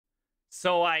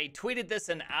So I tweeted this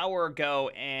an hour ago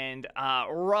and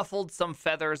ruffled some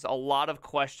feathers, a lot of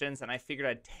questions, and I figured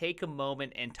I'd take a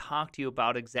moment and talk to you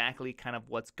about exactly kind of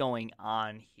what's going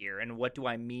on here and what do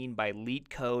I mean by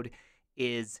Leetcode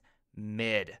is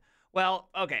mid. Well,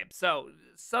 okay, so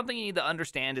something you need to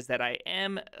understand is that I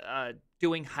am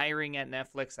doing hiring at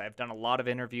Netflix. I've done a lot of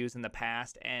interviews in the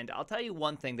past, and I'll tell you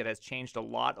one thing that has changed a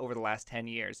lot over the last 10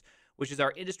 years, which is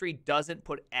our industry doesn't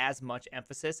put as much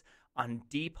emphasis on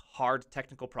deep, hard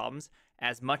technical problems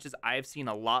as much as I've seen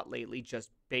a lot lately, just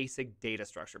basic data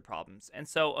structure problems. And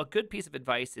so, a good piece of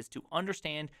advice is to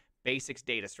understand basics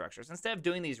data structures instead of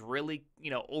doing these really,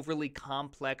 overly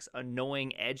complex,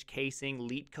 annoying edge casing,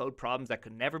 leet code problems that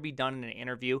could never be done in an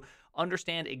interview.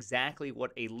 Understand exactly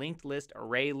what a linked list,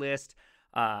 array list,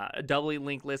 a doubly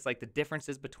linked list, like the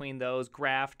differences between those,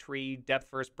 graph, tree, depth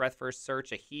first, breadth first,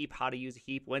 search, a heap, how to use a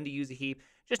heap, when to use a heap.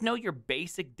 Just know your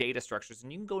basic data structures,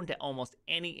 and you can go into almost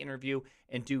any interview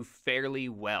and do fairly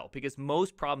well because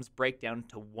most problems break down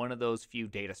to one of those few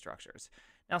data structures.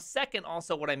 Now, second,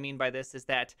 also, what I mean by this is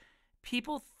that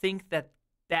people think that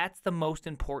that's the most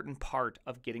important part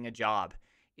of getting a job,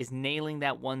 is nailing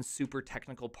that one super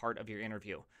technical part of your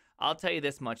interview. I'll tell you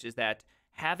this much is that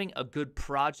having a good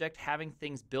project, having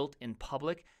things built in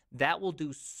public, that will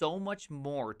do so much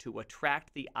more to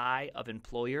attract the eye of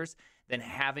employers than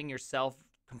having yourself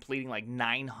completing like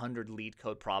 900 lead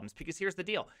code problems. Because here's the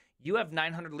deal. You have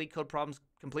 900 lead code problems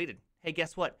completed. Hey,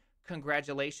 guess what?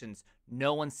 Congratulations.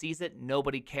 No one sees it.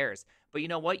 Nobody cares. But you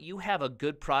know what? You have a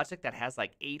good project that has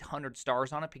like 800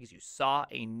 stars on it because you saw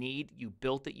a need, you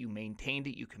built it, you maintained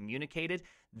it, you communicated.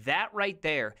 That right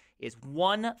there is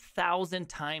 1,000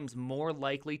 times more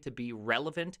likely to be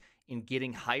relevant in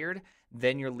getting hired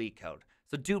than your lead code.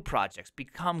 So do projects,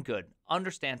 become good,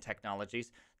 understand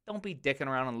technologies. Don't be dicking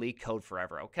around on lead code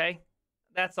forever, okay?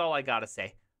 That's all I got to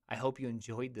say. I hope you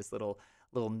enjoyed this little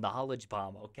knowledge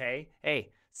bomb, okay? Hey,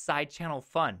 side channel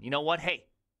fun. You know what? Hey,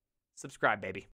 subscribe, baby.